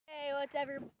what's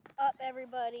up,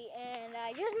 everybody? And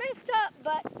I just messed up,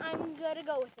 but I'm gonna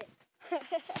go with it.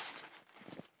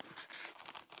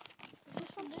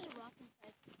 There's a rock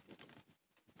inside.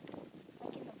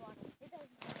 Like in the bottom. It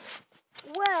doesn't matter.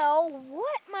 Well,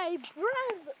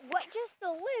 what just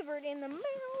delivered in the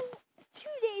mail 2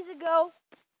 days ago,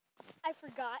 I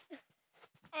forgot.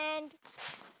 And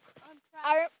On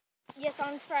Friday.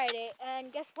 on Friday.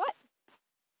 And guess what?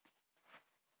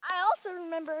 I also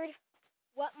remembered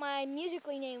what my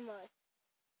Musical.ly name was.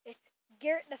 It's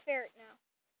Garrett the Ferret now.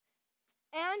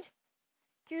 And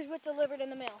here's what delivered in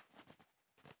the mail.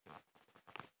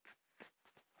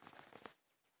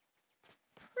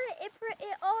 Pretty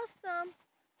awesome.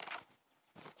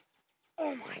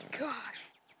 Oh my gosh.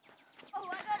 Oh,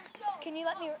 I got a show. Can you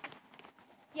let me...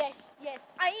 Yes.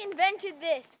 I invented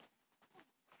this.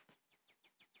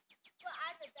 Well,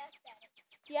 I'm the best at it.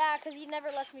 Yeah, because you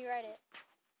never let me write it.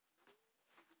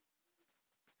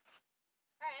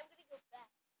 Alright, I'm gonna go fast.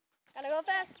 Gotta go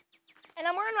fast. And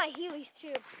I'm wearing my Heelys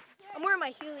too. I'm wearing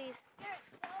my Heelys. Garrett,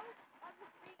 go on the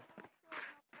street and show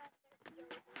how fast they're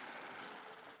going.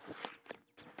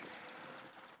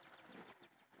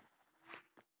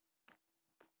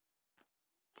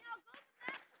 You know, go the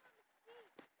maximum speed.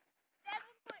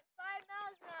 7.5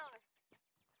 miles an hour.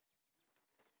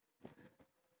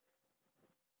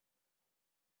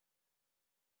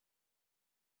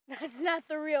 That's not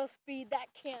the real speed. That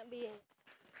can't be it.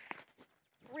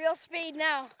 Real speed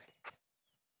now.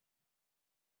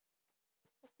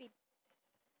 Full speed.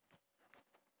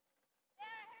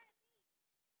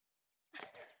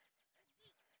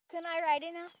 Can I ride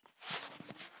it now?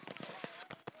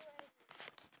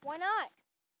 Why not?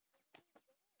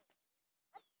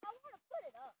 I want to put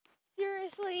it up.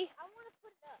 Seriously? I want to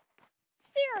put it up.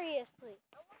 Seriously.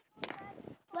 I want to go fast.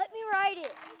 Let me ride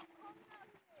it.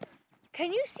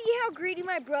 Can you see how greedy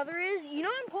my brother is? You know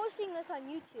I'm posting this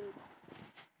on YouTube.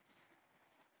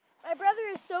 My brother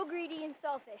is so greedy and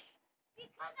selfish.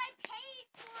 Because I paid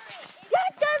for it.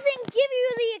 That doesn't give you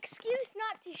the excuse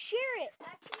not to share it.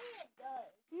 Actually, it does.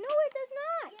 No, it does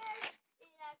not. Yes,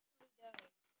 it actually does.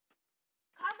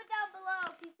 Comment down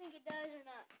below if you think it does or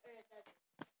not, or it doesn't.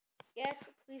 Yes,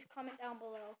 please comment down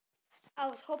below. I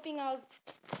was hoping I was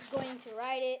going to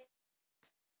ride it,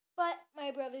 but my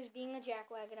brother's being a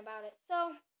jackwagon about it.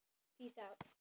 So, peace out.